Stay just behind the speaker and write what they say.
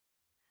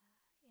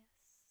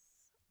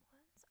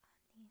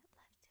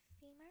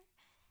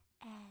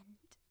and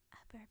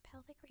upper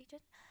pelvic region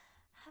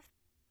have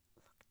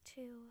looked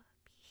to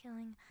be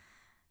healing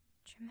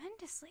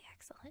tremendously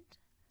excellent.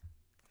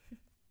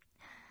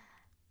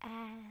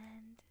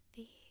 And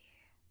the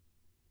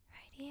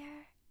right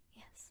ear,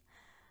 yes,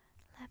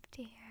 left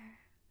ear,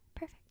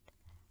 perfect.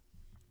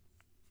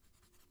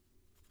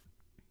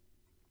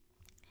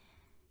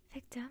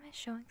 Victim is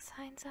showing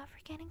signs of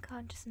regaining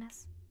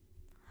consciousness,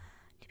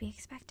 to be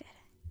expected.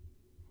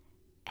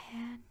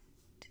 And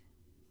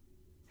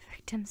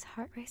victim's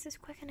heart rate is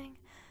quickening.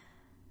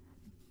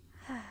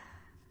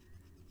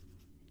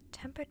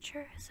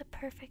 Temperature is a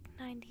perfect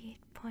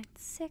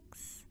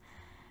 98.6,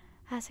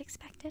 as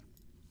expected.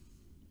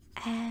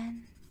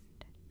 And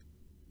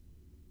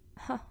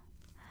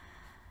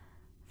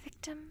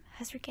victim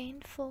has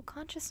regained full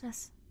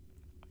consciousness.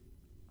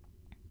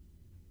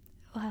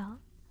 Well,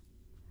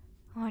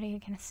 what are you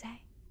gonna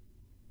say?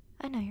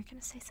 I know you're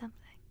gonna say something.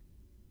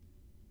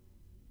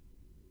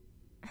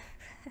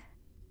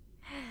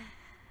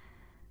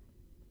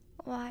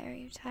 Why are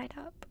you tied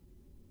up?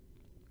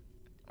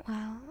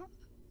 Well,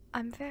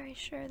 I'm very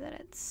sure that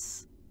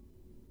it's,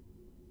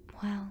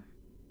 well,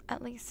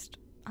 at least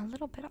a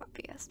little bit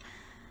obvious.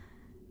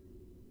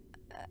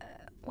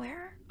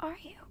 Where are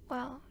you?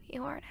 Well,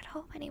 you aren't at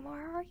home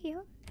anymore, are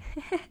you?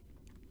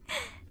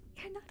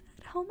 You're not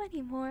at home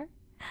anymore.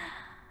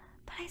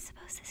 But I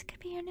suppose this could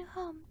be your new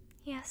home.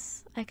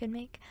 Yes, I could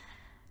make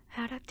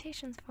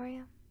adaptations for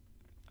you.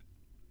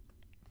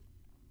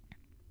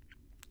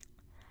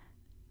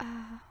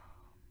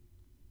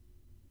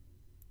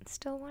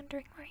 Still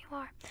wondering where you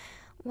are.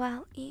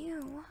 Well,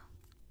 you,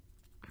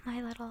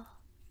 my little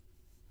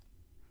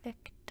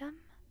victim,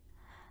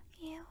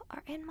 you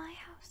are in my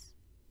house.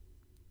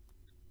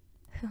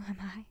 Who am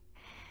I?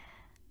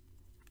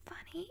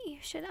 Funny you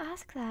should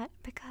ask that,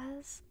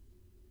 because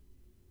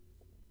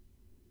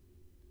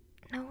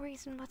no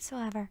reason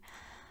whatsoever.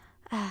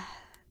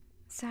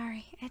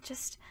 Sorry, it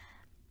just,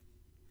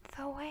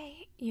 the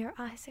way your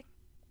eyes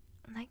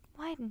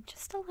widened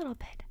just a little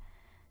bit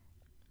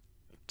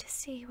to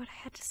see what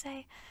I had to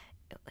say,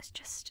 it was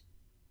just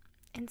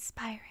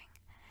inspiring.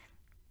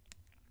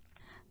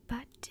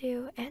 But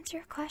to answer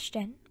your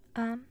question,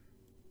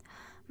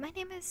 my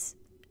name is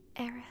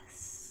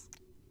Eris.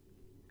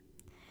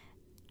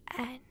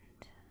 And,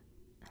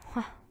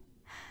 well,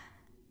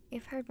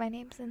 you've heard my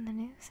name's in the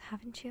news,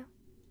 haven't you?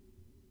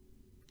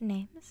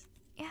 Names?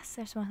 Yes,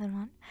 there's more than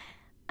one.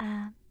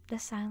 The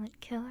Silent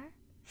Killer.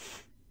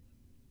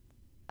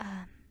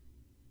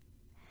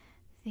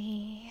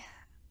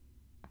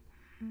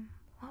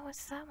 What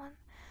was that one?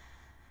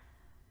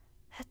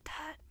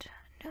 That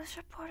news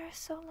reporter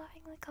so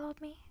lovingly called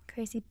me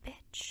crazy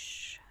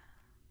bitch.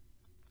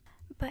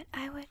 But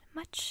I would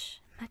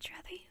much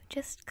rather you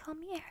just call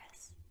me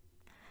Eris.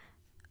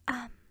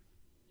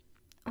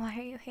 Why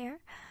are you here?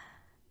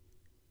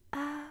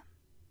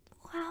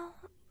 Well,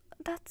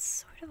 that's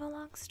sort of a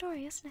long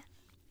story, isn't it?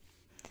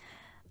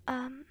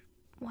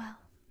 Well,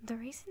 the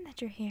reason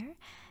that you're here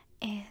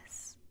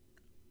is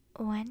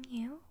when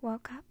you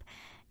woke up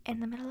in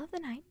the middle of the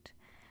night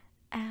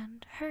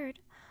and heard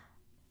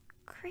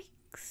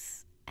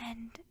creaks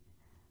and,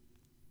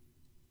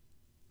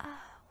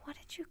 what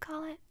did you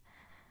call it?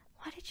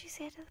 What did you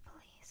say to the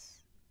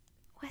police?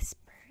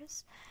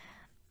 Whispers.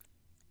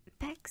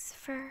 Begs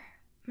for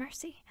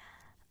mercy.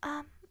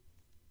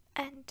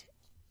 And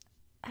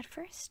at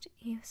first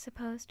you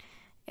supposed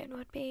it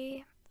would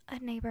be a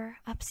neighbor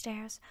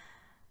upstairs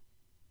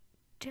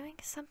doing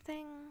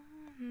something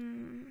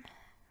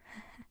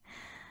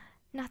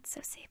not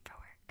so safe for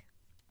work.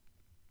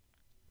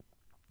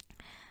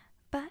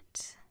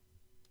 But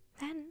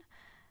then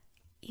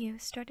you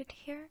started to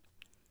hear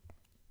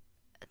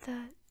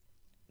the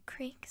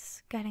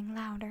creaks getting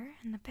louder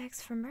and the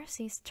begs for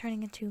mercies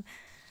turning into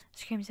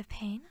screams of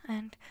pain,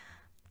 and,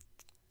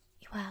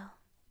 well,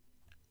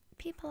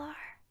 people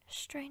are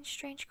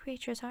strange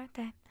creatures, aren't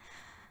they?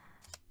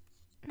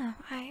 No,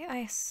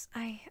 I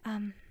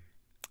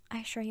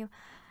assure you,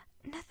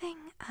 nothing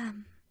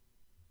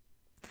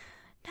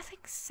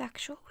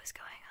sexual was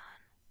going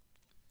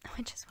on,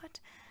 which is what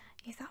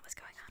you thought was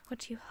going on,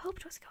 what you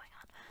hoped was going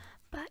on.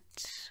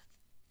 But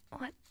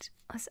what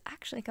was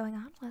actually going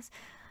on was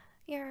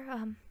your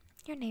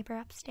neighbor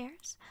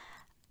upstairs.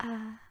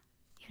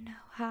 You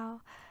know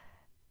how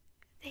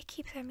they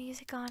keep their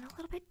music on a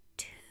little bit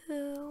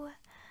too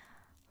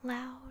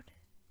loud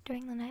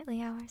during the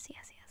nightly hours.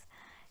 Yes,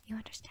 you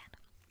understand.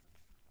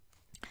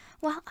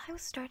 Well, I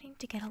was starting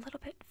to get a little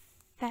bit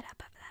fed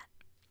up of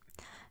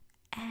that,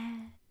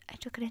 and I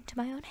took it into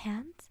my own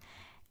hands,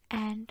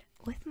 and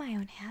with my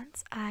own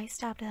hands, I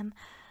stabbed them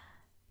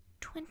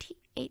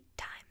 28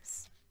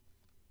 times.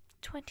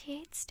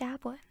 28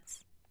 stab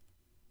wounds.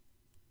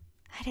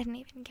 I didn't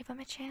even give him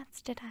a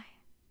chance, did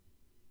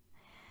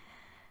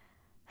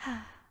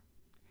I?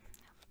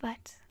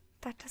 But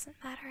that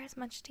doesn't matter as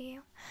much to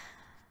you.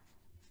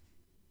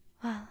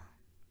 Well,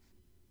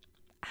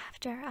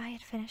 after I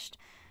had finished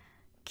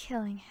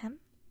killing him,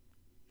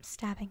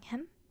 stabbing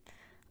him,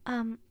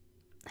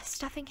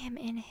 stuffing him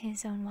in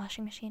his own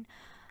washing machine,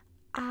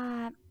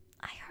 I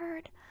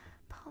heard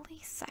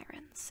police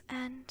sirens,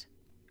 and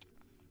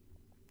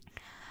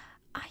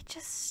I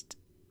just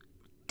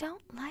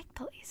don't like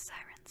police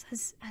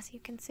sirens. As you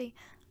can see,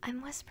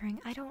 I'm whispering.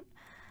 I don't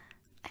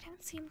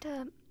seem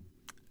to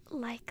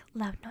like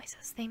loud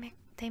noises. They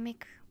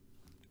make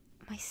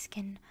my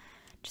skin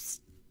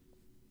just,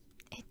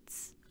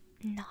 it's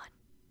not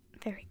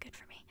very good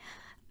for me.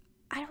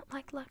 I don't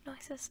like loud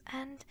noises,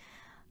 and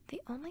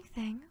the only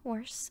thing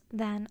worse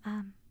than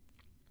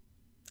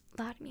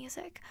loud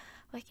music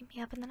waking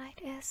me up in the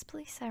night is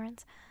police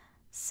sirens.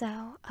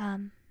 So, I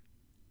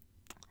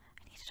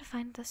needed to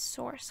find the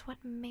source,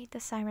 what made the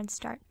siren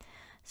start.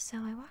 So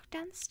I walked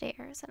down the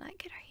stairs and I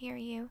could hear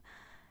you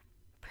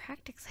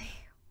practically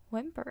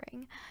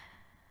whimpering.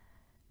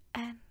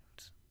 And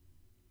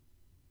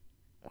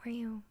were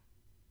you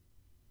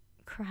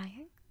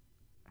crying?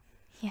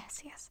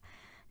 Yes, yes.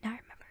 Now I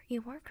remember,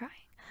 you were crying.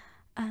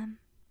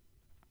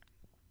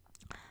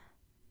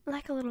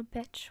 Like a little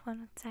bitch, one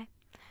would say.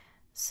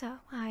 So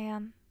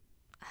I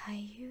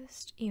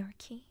used your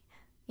key.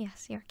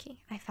 Yes, your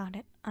key. I found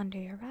it under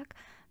your rug.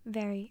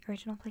 Very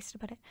original place to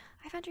put it.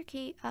 I found your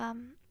key,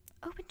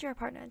 opened your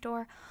apartment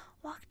door,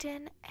 walked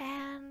in,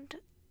 and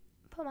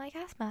put my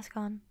gas mask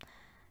on.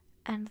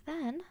 And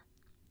then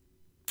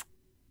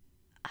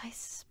I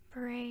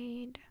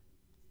sprayed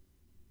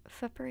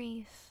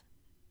Febreze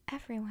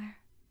everywhere.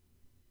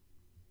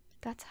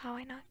 That's how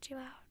I knocked you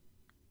out.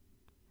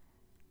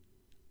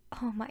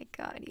 Oh my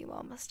god, you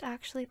almost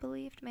actually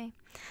believed me.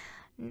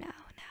 No,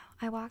 no.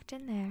 I walked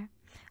in there,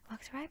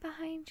 walked right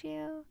behind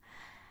you,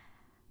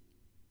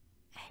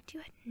 and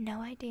you had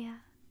no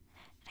idea.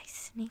 And I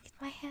sneaked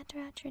my hand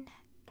around your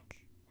neck,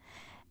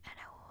 and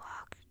I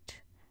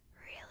walked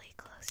really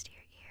close to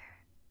your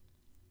ear,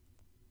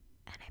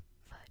 and I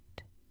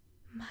put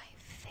my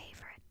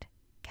favorite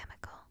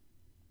chemical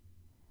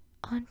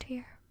onto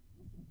your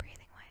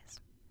breathing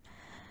ways.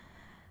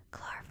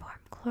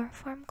 Chloroform,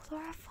 chloroform,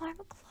 chloroform,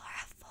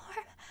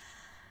 chloroform.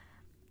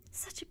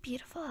 Such a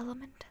beautiful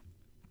element.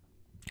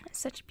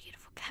 Such a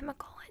beautiful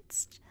chemical.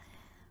 It's,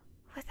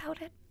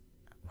 without it,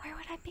 where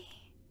would I be?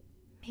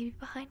 Maybe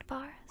behind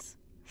bars.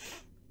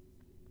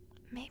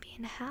 Maybe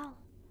in hell.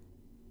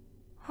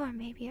 Or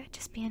maybe I'd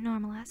just be a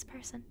normal ass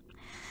person.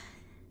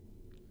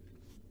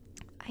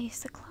 I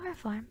used the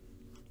chloroform,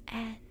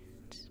 and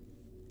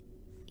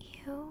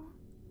you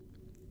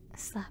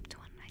slept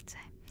one, I'd say.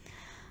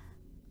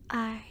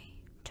 I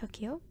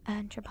took you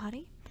and your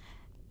body,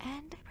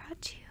 and I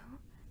brought you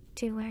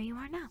to where you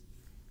are now.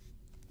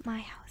 My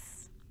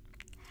house.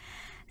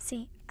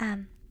 See,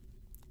 I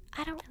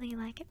don't really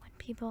like it when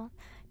people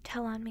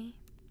tell on me,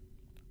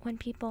 when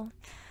people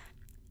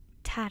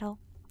tattle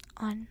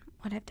on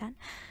what I've done.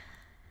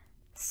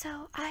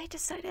 So I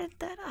decided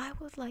that I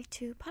would like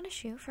to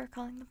punish you for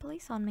calling the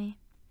police on me.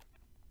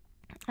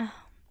 Oh,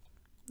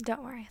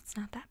 don't worry, it's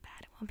not that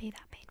bad. It won't be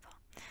that painful.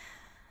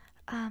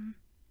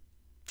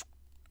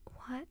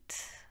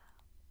 What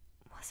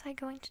was I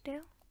going to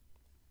do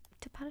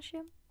to punish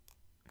you?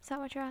 Is that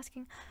what you're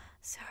asking?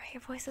 Sorry,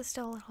 your voice is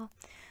still a little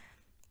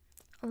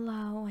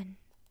low and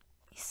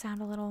you sound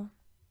a little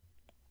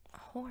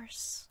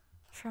hoarse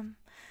from,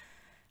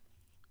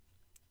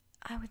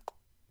 I would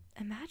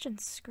imagine,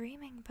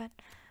 screaming, but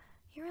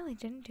you really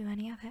didn't do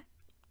any of it.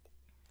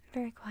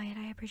 Very quiet,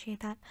 I appreciate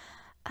that.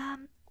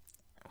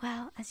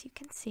 Well, as you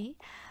can see,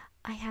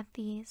 I have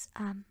these,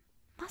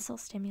 muscle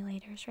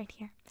stimulators right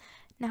here.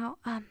 Now,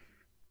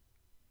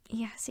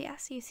 yes,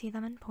 you see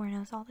them in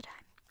pornos all the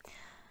time.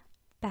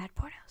 Bad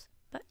pornos,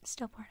 but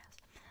still pornos.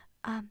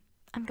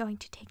 I'm going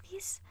to take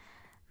these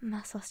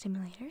muscle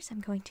stimulators,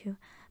 I'm going to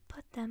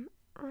put them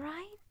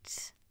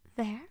right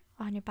there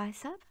on your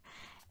bicep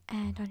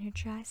and on your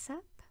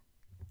tricep.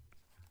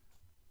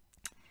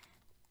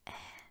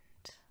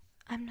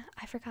 And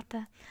I forgot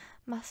the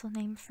muscle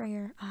name for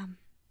your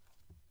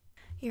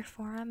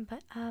forearm,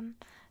 but I'm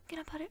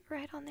gonna put it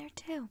right on there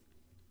too.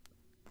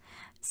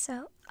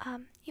 So,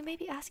 you may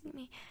be asking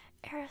me,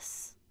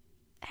 Eris,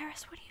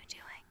 what are you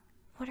doing?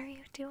 What are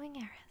you doing,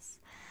 Eris?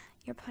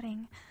 You're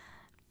putting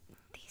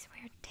these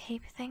weird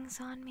tape things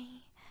on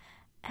me,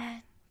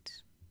 and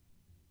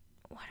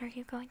what are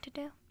you going to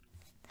do?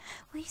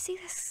 Well, you see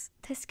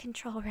this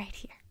control right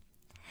here.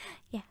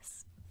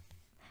 Yes.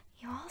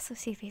 You also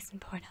see these in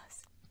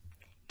pornos.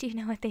 Do you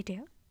know what they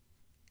do?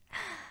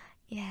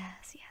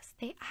 Yes,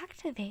 they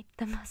activate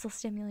the muscle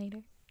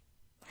stimulator.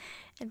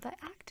 And by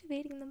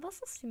activating the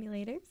muscle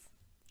stimulators,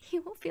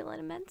 you will feel an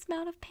immense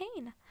amount of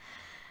pain.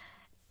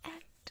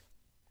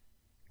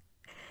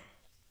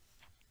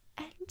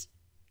 And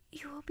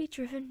you will be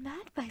driven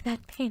mad by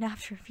that pain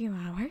after a few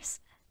hours.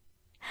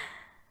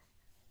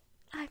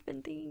 I've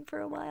been thinking for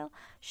a while,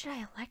 should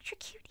I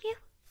electrocute you?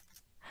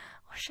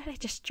 Or should I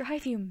just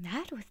drive you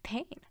mad with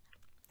pain?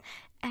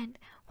 And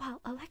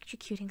while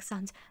electrocuting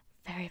sounds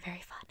very,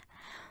 very fun,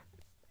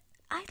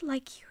 I'd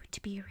like you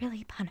to be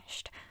really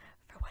punished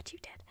for what you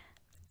did.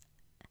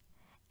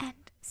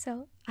 And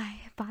so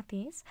I bought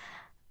these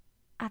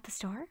at the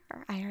store,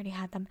 or I already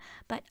had them,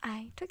 but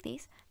I took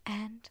these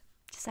and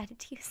decided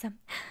to use them.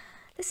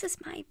 this is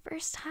my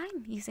first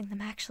time using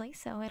them actually,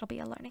 so it'll be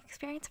a learning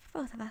experience for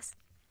both of us.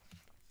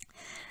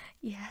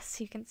 Yes,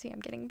 you can see I'm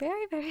getting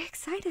very, very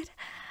excited.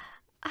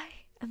 I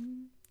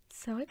am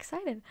so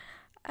excited.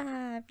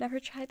 I've never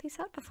tried these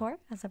out before,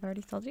 as I've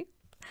already told you.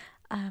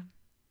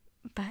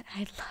 But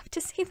I'd love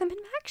to see them in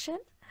action.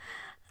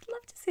 I'd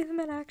love to see them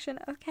in action,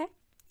 okay?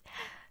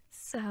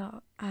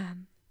 So,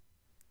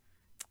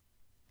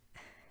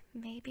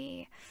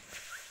 maybe,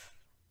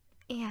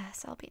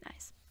 yes, I'll be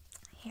nice.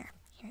 Here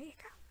you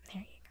go.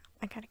 There you go.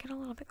 I gotta get a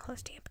little bit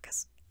close to you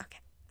because, okay,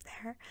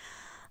 there.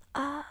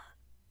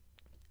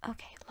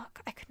 Okay,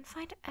 look, I couldn't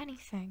find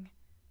anything.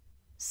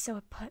 So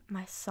I put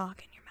my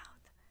sock in your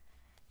mouth.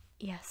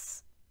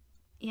 Yes.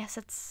 Yes,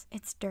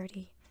 it's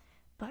dirty.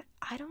 But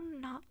I do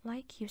not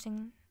like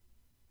using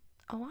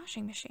a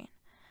washing machine.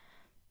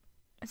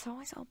 It's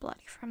always all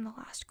bloody from the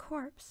last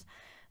corpse,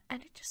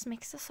 and it just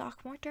makes the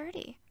sock more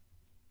dirty.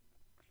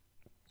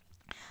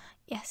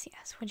 Yes,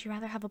 yes. Would you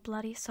rather have a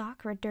bloody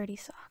sock or a dirty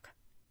sock?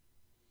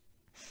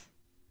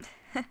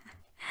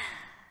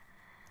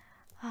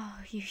 Oh,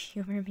 you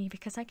humor me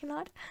because I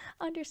cannot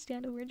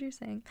understand a word you're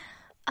saying.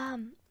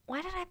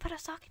 Why did I put a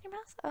sock in your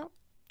mouth? Oh,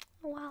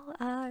 well,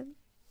 I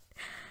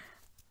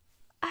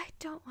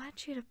don't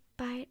want you to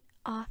bite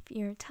off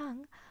your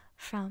tongue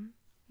from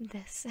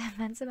this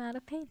immense amount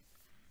of pain.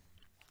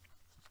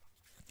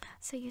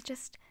 So you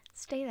just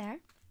stay there.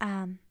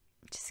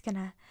 Just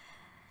gonna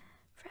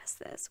press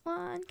this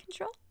one,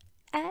 control,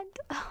 and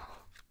oh,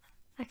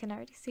 I can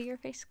already see your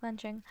face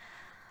clenching.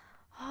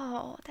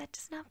 Oh, that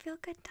does not feel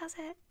good, does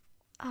it?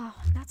 Oh,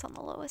 that's on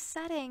the lowest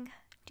setting.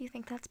 Do you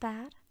think that's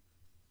bad?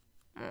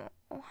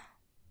 Oh.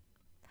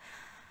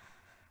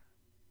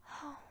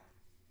 Oh.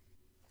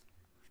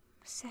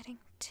 Setting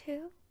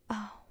 2?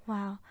 Oh,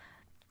 wow.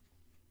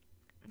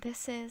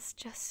 This is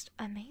just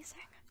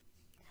amazing.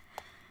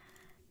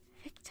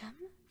 Victim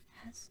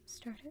has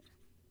started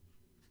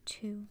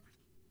to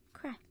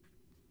cry.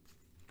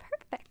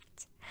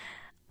 Perfect.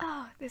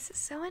 Oh, this is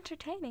so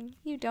entertaining.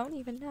 You don't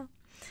even know.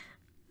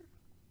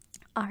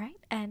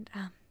 Alright, and,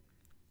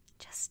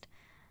 just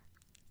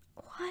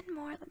one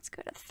more. Let's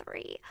go to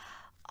 3.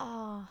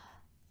 Oh,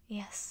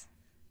 yes.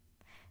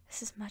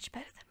 This is much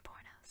better than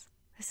pornos.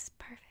 This is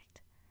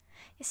perfect.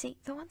 You see,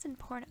 the ones in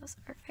pornos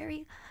are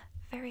very,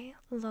 very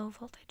low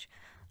voltage.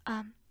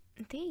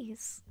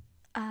 These,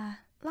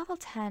 level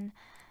 10,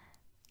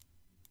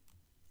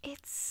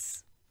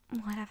 it's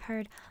what I've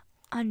heard,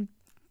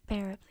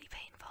 unbearably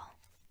painful.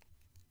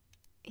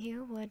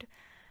 You would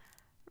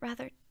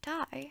rather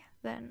die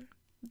than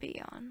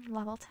be on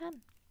level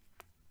 10.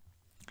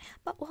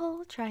 But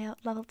we'll try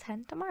out level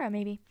 10 tomorrow,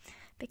 maybe,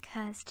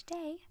 because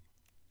today,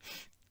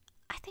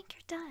 I think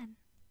you're done.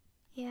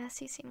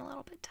 Yes, you seem a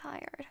little bit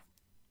tired.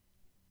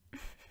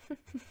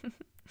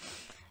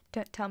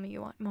 Don't tell me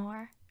you want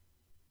more.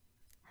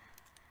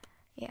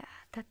 Yeah,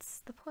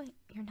 that's the point.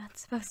 You're not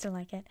supposed to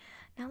like it.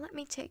 Now let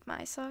me take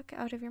my sock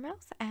out of your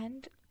mouth,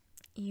 and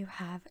you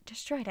have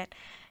destroyed it.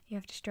 You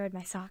have destroyed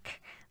my sock.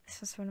 This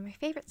was one of my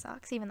favorite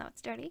socks, even though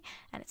it's dirty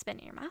and it's been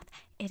in your mouth.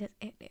 It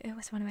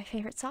was one of my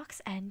favorite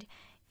socks, and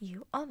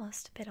you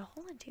almost bit a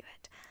hole into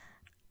it.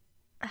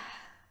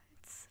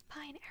 It's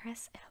fine,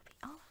 Eris. It'll be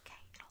all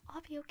okay. It'll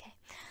all be okay.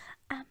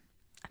 I'm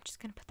just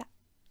gonna put that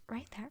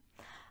right there.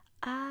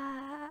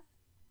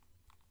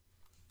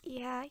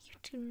 Yeah, you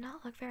do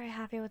not look very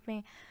happy with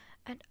me,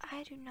 and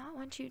I do not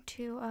want you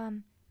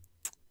to,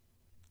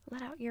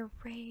 let out your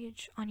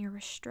rage on your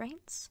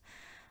restraints.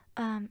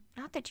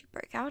 Not that you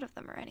break out of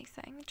them or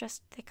anything,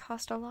 just they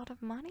cost a lot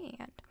of money,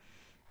 and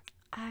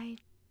I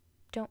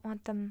don't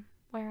want them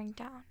wearing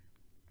down.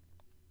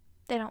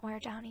 They don't wear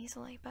down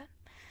easily, but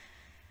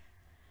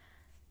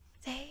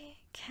they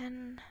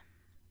can,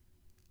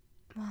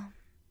 well,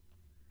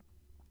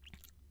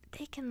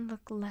 they can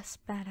look less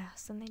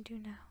badass than they do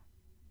now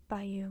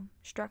by you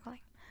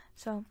struggling.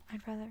 So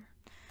I'd rather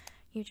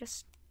you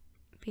just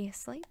be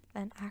asleep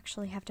than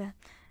actually have to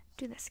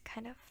do this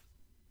kind of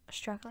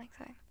struggling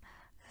thing.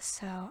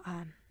 So,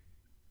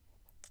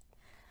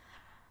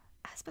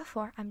 as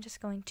before, I'm just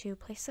going to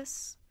place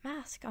this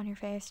mask on your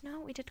face.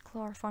 No, we did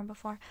chloroform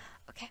before.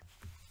 Okay.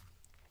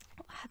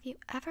 Have you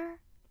ever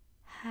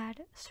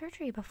had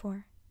surgery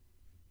before?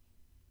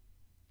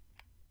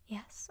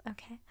 Yes,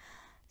 okay.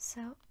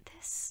 So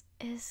this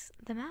is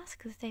the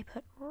mask that they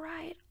put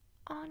right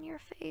on your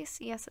face.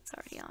 Yes, it's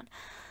already on.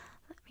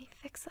 Let me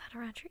fix that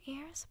around your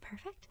ears.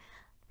 Perfect.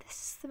 This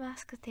is the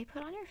mask that they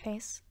put on your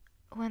face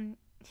when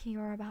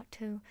you're about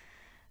to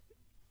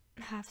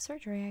have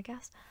surgery, I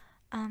guess.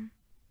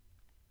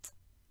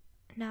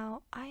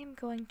 Now I am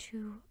going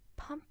to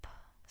pump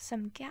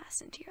some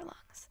gas into your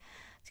lungs.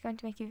 It's going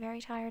to make you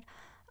very tired.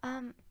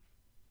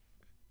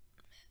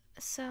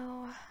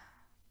 So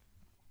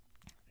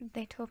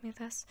they told me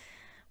this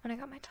when I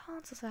got my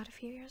tonsils out a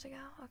few years ago,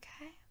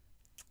 okay?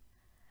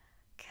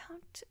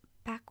 Count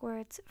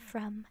backwards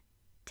from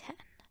 10.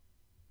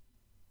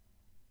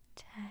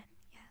 10,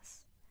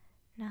 yes.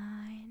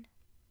 9,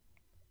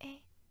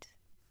 8,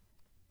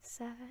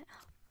 7.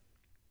 Oh,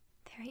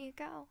 there you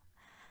go.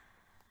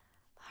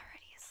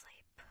 Already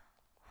asleep.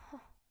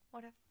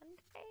 What a fun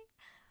day.